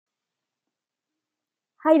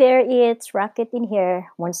Hi there, it's Rocket in here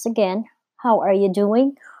once again. How are you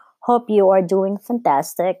doing? Hope you are doing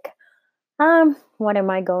fantastic. what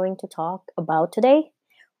am I going to talk about today?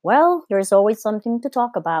 Well, there's always something to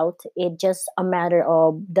talk about. It's just a matter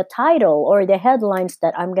of the title or the headlines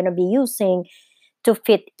that I'm going to be using to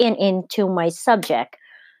fit into my subject.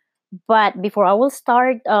 But before I will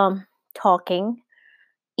start talking,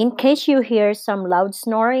 in case you hear some loud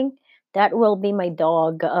snoring, that will be my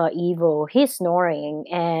dog, Evo. He's snoring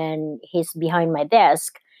and he's behind my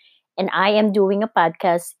desk. And I am doing a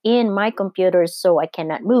podcast in my computer, so I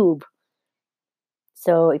cannot move.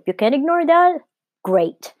 So if you can ignore that,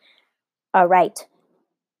 great. All right.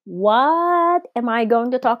 What am I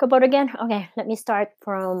going to talk about again? Okay, let me start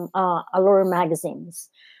from Allure magazines.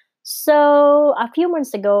 So a few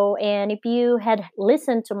months ago, and if you had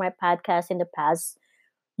listened to my podcast in the past,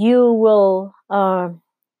 you will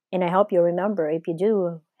and I hope you remember, if you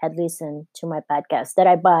do had listened to my podcast, that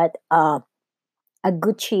I bought a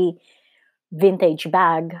Gucci vintage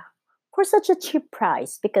bag for such a cheap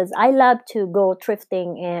price because I love to go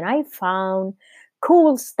thrifting and I found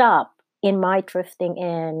cool stuff in my thrifting,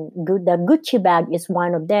 and the Gucci bag is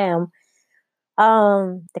one of them.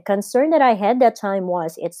 The concern that I had that time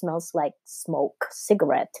was it smells like smoke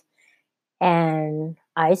cigarette, and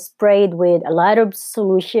I sprayed with a lot of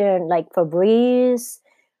solution like Febreze,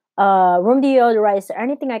 room deodorizer,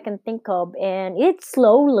 anything I can think of, and it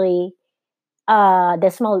slowly the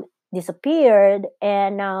smell disappeared,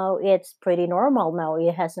 and now it's pretty normal. Now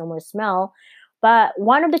it has no more smell. But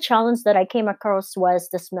one of the challenges that I came across was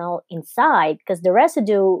the smell inside, because the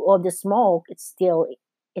residue of the smoke is still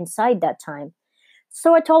inside that time.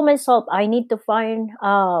 So I told myself I need to find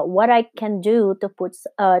what I can do to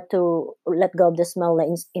to let go of the smell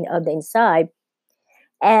of the inside,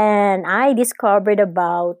 and I discovered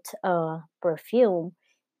about perfume.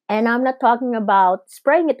 And I'm not talking about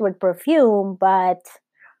spraying it with perfume, but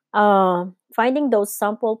finding those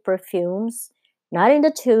sample perfumes, not in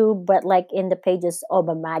the tube, but like in the pages of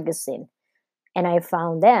a magazine. And I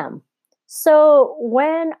found them. So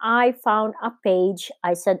when I found a page,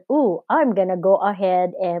 I said, "Ooh, I'm gonna go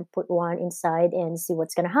ahead and put one inside and see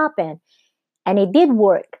what's gonna happen." And it did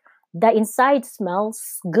work. The inside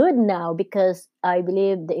smells good now because I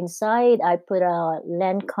believe the inside I put a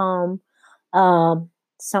Lancome um,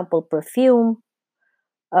 sample perfume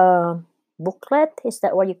uh, booklet. Is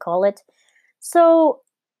that what you call it? So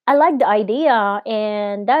I like the idea,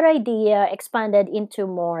 and that idea expanded into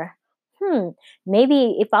more.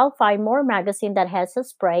 Maybe if I'll find more magazine that has a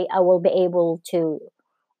spray, I will be able to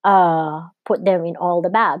put them in all the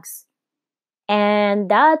bags. And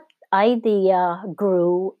that idea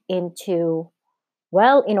grew into,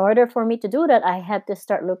 well, in order for me to do that, I had to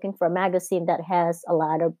start looking for a magazine that has a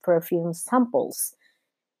lot of perfume samples.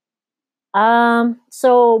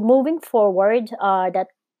 So moving forward, that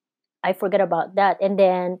I forgot about that. And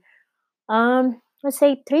then, let's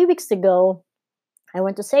say 3 weeks ago, I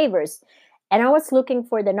went to Savers and I was looking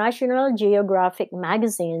for the National Geographic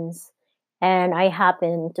magazines, and I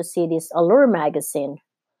happened to see this Allure magazine.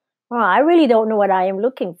 Well, I really don't know what I am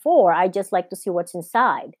looking for. I just like to see what's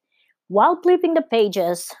inside. While flipping the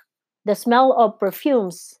pages, the smell of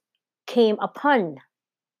perfumes came upon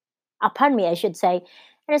me, I should say.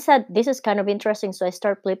 And I said, this is kind of interesting. So I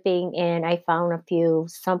start flipping and I found a few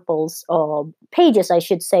samples of pages, I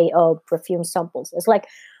should say, of perfume samples. It's like,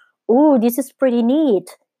 ooh, this is pretty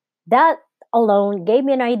neat. That alone gave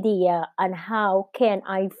me an idea on how can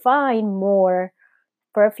I find more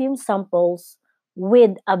perfume samples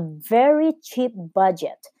with a very cheap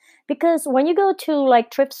budget. Because when you go to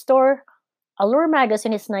like thrift store, Allure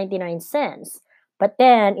magazine is 99 cents. But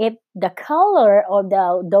then if the color of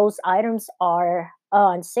those items are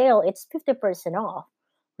on sale, it's 50% off,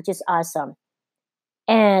 which is awesome.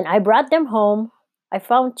 And I brought them home. I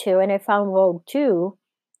found two and I found Vogue two.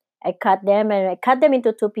 I cut them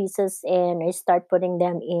into two pieces and I start putting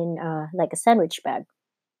them in like a sandwich bag.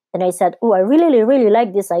 And I said, "Oh, I really, really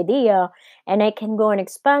like this idea, and I can go and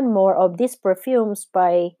expand more of these perfumes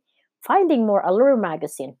by finding more Allure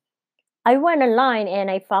magazine." I went online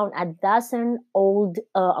and I found a dozen old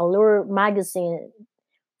Allure magazine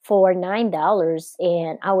for $9,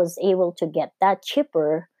 and I was able to get that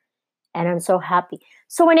cheaper, and I'm so happy.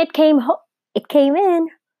 So when it came in.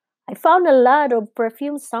 I found a lot of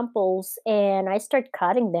perfume samples, and I start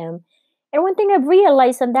cutting them. And one thing I've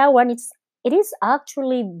realized on that one, it is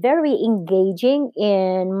actually very engaging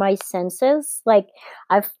in my senses. Like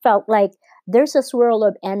I felt like there's a swirl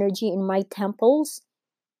of energy in my temples,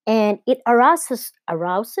 and it arouses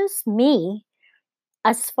me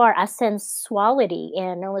as far as sensuality.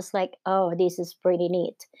 And I was like, oh, this is pretty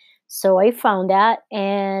neat. So I found that,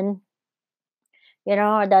 and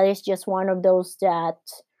that is just one of those that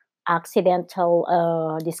accidental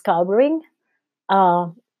discovering. Uh,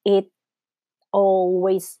 it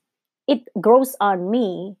always it grows on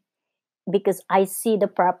me because I see the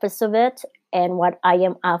purpose of it and what I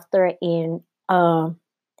am after in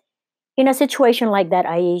a situation like that,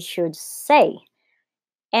 I should say.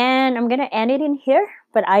 And I'm gonna end it in here,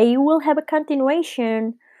 but I will have a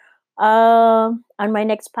continuation on my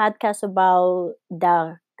next podcast about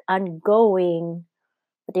the ongoing,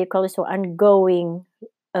 what do you call it? So ongoing.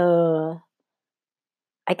 Uh,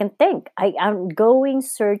 I can think. Ongoing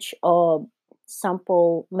search of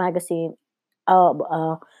sample magazine,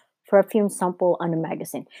 perfume sample on a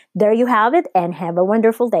magazine. There you have it, and have a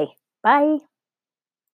wonderful day. Bye.